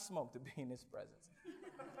wrong kind of smoke to be in his presence.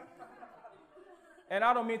 And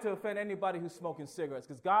I don't mean to offend anybody who's smoking cigarettes,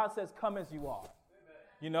 because God says, come as you are.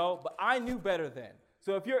 You know, but I knew better then.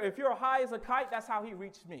 So if you're high as a kite, that's how he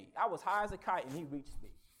reached me. I was high as a kite, and he reached me.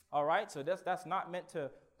 All right? So that's not meant to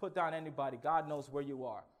put down anybody. God knows where you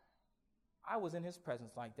are. I was in his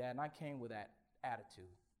presence like that, and I came with that attitude.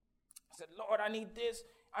 I said, Lord, I need this.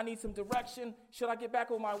 I need some direction. Should I get back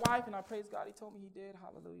with my wife? And I praise God. He told me he did.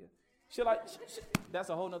 Hallelujah. That's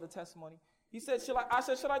a whole nother testimony. He said, I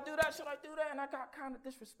said, should I do that? Should I do that? And I got kind of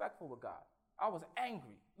disrespectful with God. I was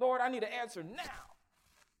angry. Lord, I need an answer now.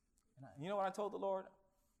 And you know what I told the Lord?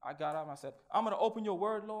 I got up and I said, I'm going to open your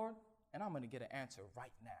word, Lord, and I'm going to get an answer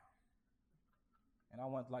right now. And I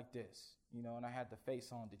went like this, and I had the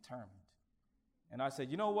face on determined. And I said,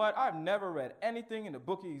 you know what? I've never read anything in the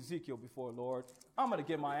book of Ezekiel before, Lord. I'm going to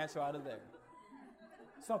get my answer out of there.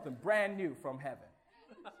 Something brand new from heaven.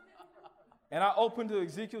 And I opened to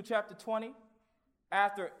Ezekiel chapter 20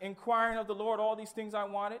 after inquiring of the Lord all these things I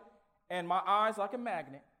wanted, and my eyes, like a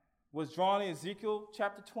magnet, was drawn in Ezekiel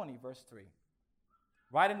chapter 20, verse 3.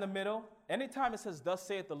 Right in the middle. Anytime it says, thus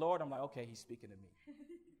saith the Lord, I'm like, okay, he's speaking to me.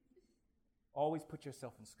 Always put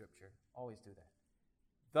yourself in Scripture. Always do that.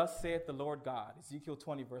 Thus saith the Lord God, Ezekiel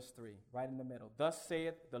 20, verse 3, right in the middle. Thus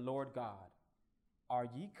saith the Lord God, are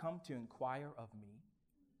ye come to inquire of me?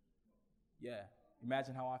 Yeah,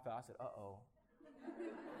 imagine how I felt. I said, uh-oh.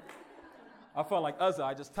 I felt like Uzzah.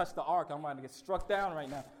 I just touched the ark. I'm going to get struck down right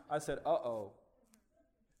now. I said, uh-oh.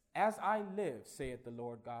 As I live, saith the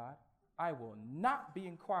Lord God, I will not be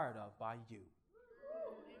inquired of by you.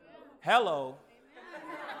 Hello.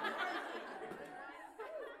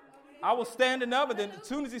 I was standing up, and then as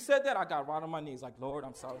soon as he said that, I got right on my knees, like, Lord,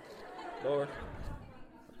 I'm sorry. Lord,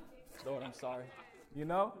 I'm sorry.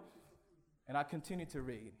 And I continued to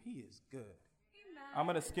read. He is good. I'm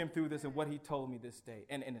going to skim through this and what he told me this day,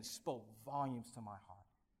 and it spoke volumes to my heart.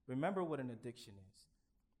 Remember what an addiction is.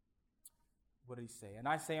 What did he say? And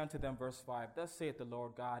I say unto them, verse 5, thus saith the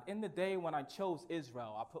Lord God, in the day when I chose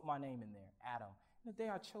Israel, I put my name in there, Adam. In the day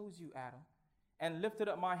I chose you, Adam, and lifted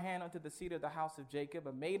up my hand unto the seed of the house of Jacob,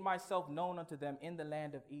 and made myself known unto them in the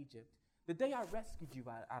land of Egypt. The day I rescued you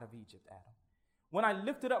out of Egypt, Adam. When I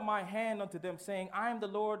lifted up my hand unto them, saying, I am the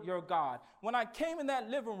Lord your God. When I came in that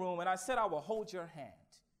living room and I said, I will hold your hand.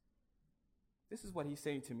 This is what he's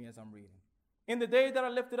saying to me as I'm reading. In the day that I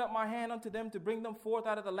lifted up my hand unto them to bring them forth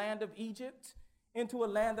out of the land of Egypt, into a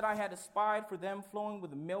land that I had espied for them, flowing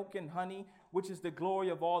with milk and honey, which is the glory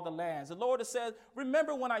of all the lands. The Lord has said,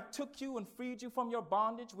 remember when I took you and freed you from your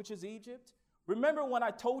bondage, which is Egypt? Remember when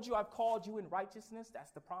I told you I've called you in righteousness?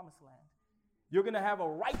 That's the promised land. You're going to have a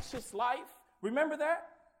righteous life. Remember that?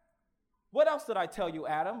 What else did I tell you,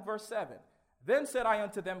 Adam? Verse 7. Then said I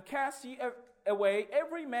unto them, cast ye away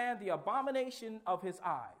every man the abomination of his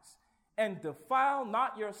eyes, and defile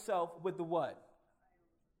not yourself with the what?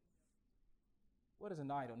 What is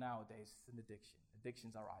an idol nowadays? It's an addiction.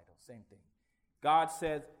 Addictions are idols. Same thing. God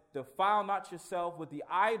says, defile not yourself with the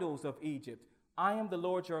idols of Egypt. I am the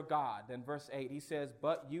Lord your God. Then verse 8, he says,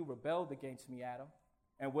 but you rebelled against me, Adam,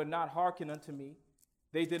 and would not hearken unto me.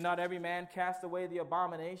 They did not every man cast away the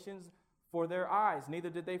abominations for their eyes, neither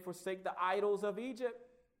did they forsake the idols of Egypt.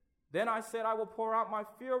 Then I said, I will pour out my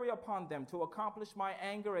fury upon them to accomplish my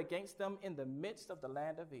anger against them in the midst of the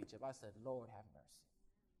land of Egypt. I said, Lord, have mercy.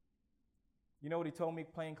 You know what he told me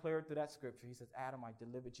plain clear through that scripture? He says, Adam, I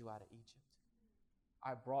delivered you out of Egypt.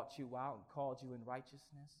 I brought you out and called you in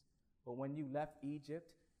righteousness. But when you left Egypt,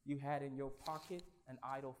 you had in your pocket an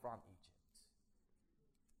idol from Egypt.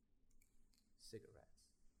 Cigarettes.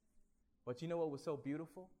 But you know what was so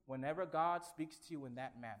beautiful? Whenever God speaks to you in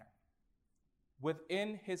that manner,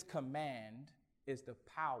 within his command is the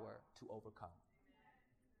power to overcome.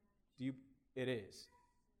 It is.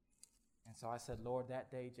 And so I said, Lord,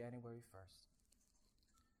 that day, January 1st,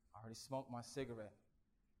 I already smoked my cigarette.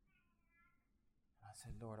 And I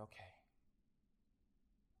said, Lord, okay,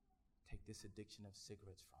 take this addiction of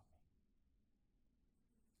cigarettes from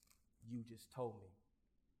me. You just told me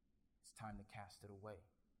it's time to cast it away.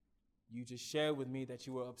 You just shared with me that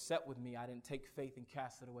you were upset with me. I didn't take faith and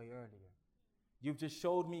cast it away earlier. You've just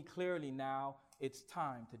showed me clearly now it's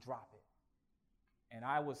time to drop it. And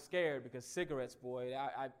I was scared because cigarettes, boy,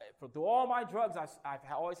 through all my drugs, I've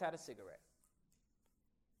always had a cigarette.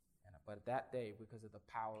 But that day, because of the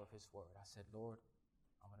power of his word, I said, Lord,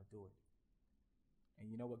 I'm going to do it.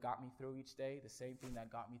 And you know what got me through each day? The same thing that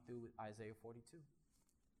got me through with Isaiah 42.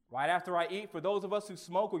 Right after I eat, for those of us who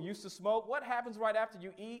smoke or used to smoke, what happens right after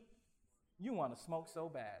you eat? You want to smoke so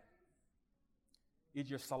bad.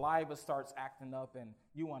 Your saliva starts acting up and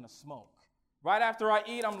you want to smoke. Right after I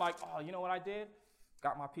eat, I'm like, oh, you know what I did?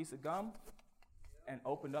 Got my piece of gum and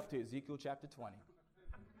opened up to Ezekiel chapter 20.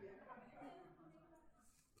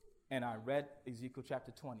 And I read Ezekiel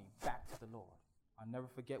chapter 20 back to the Lord. I'll never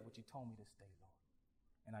forget what you told me this day, Lord.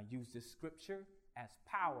 And I used this scripture as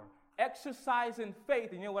power. Exercising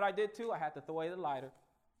faith. And you know what I did too? I had to throw away the lighter,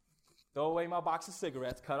 throw away my box of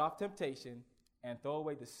cigarettes, cut off temptation, and throw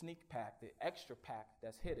away the sneak pack, the extra pack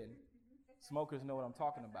that's hidden. Smokers know what I'm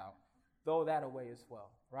talking about. Throw that away as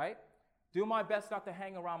well, right? Do my best not to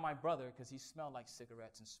hang around my brother because he smelled like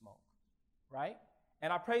cigarettes and smoke, right?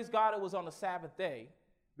 And I praise God it was on the Sabbath day,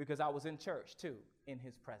 because I was in church, too, in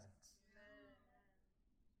his presence.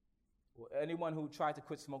 Well, anyone who tried to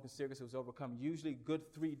quit smoking cigarettes was overcome. Usually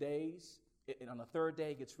good 3 days. And on the third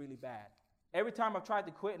day, it gets really bad. Every time I've tried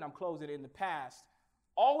to quit, and I'm closing in the past,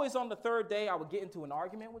 always on the third day, I would get into an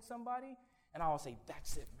argument with somebody, and I would say,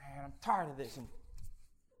 that's it, man, I'm tired of this,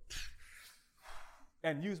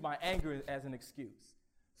 and use my anger as an excuse.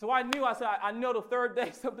 So I said, I know the third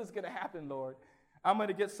day something's going to happen, Lord. I'm going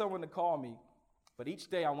to get someone to call me. But each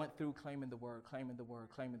day I went through claiming the word, claiming the word,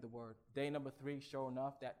 claiming the word. Day number 3, sure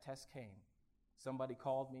enough, that test came. Somebody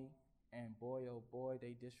called me, and boy, oh boy,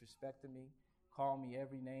 they disrespected me, called me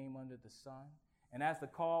every name under the sun. And as the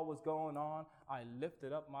call was going on, I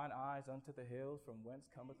lifted up mine eyes unto the hills from whence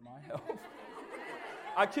cometh my help.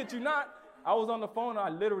 I kid you not. I was on the phone, and I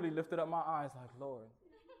literally lifted up my eyes like, Lord,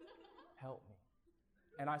 help me.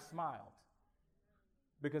 And I smiled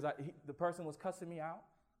because the person was cussing me out.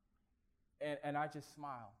 And I just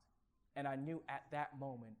smiled. And I knew at that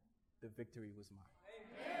moment the victory was mine.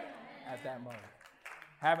 Amen. At that moment.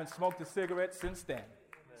 Haven't smoked a cigarette since then.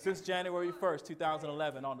 Since January 1st,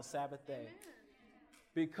 2011, on the Sabbath day.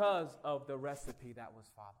 Because of the recipe that was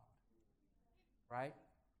followed. Right?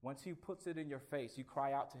 Once he puts it in your face, you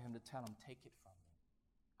cry out to him to tell him, take it from me.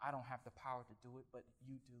 I don't have the power to do it, but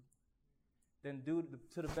you do. Then do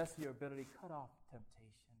to the best of your ability, cut off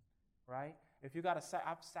temptation. Right? If you got to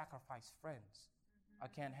I've sacrificed friends I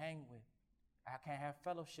can't hang with. I can't have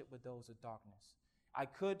fellowship with those of darkness. I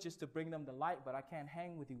could just to bring them the light, but I can't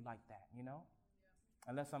hang with you like that, you know?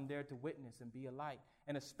 Yeah. Unless I'm there to witness and be a light.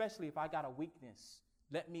 And especially if I got a weakness,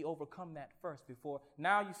 let me overcome that first before.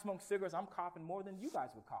 Now you smoke cigarettes, I'm coughing more than you guys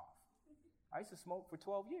would cough. I used to smoke for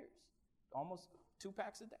 12 years, almost 2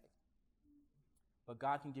 packs a day. But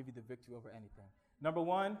God can give you the victory over anything. Number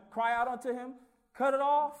 1, cry out unto him, cut it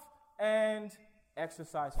off, and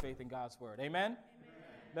exercise faith in God's word. Amen? Amen?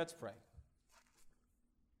 Let's pray.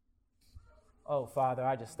 Oh, Father,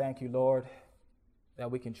 I just thank you, Lord, that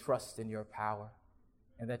we can trust in your power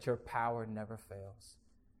and that your power never fails.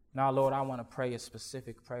 Now, Lord, I want to pray a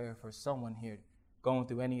specific prayer for someone here going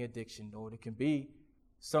through any addiction, Lord. It can be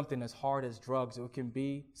something as hard as drugs, or it can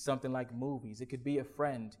be something like movies. It could be a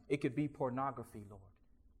friend. It could be pornography, Lord.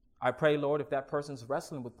 I pray, Lord, if that person's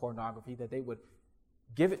wrestling with pornography, that they would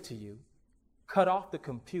give it to you, cut off the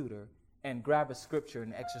computer, and grab a scripture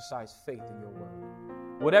and exercise faith in your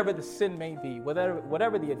word. Whatever the sin may be,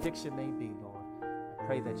 whatever the addiction may be, Lord, I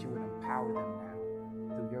pray that you would empower them now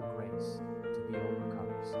through your grace to be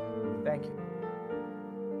overcomers. Thank you.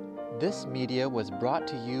 This media was brought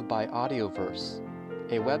to you by Audioverse,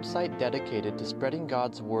 a website dedicated to spreading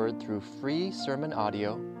God's word through free sermon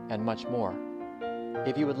audio and much more.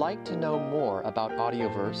 If you would like to know more about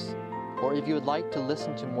Audioverse, or if you would like to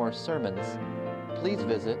listen to more sermons, please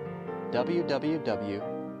visit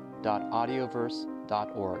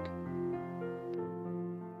www.audioverse.org.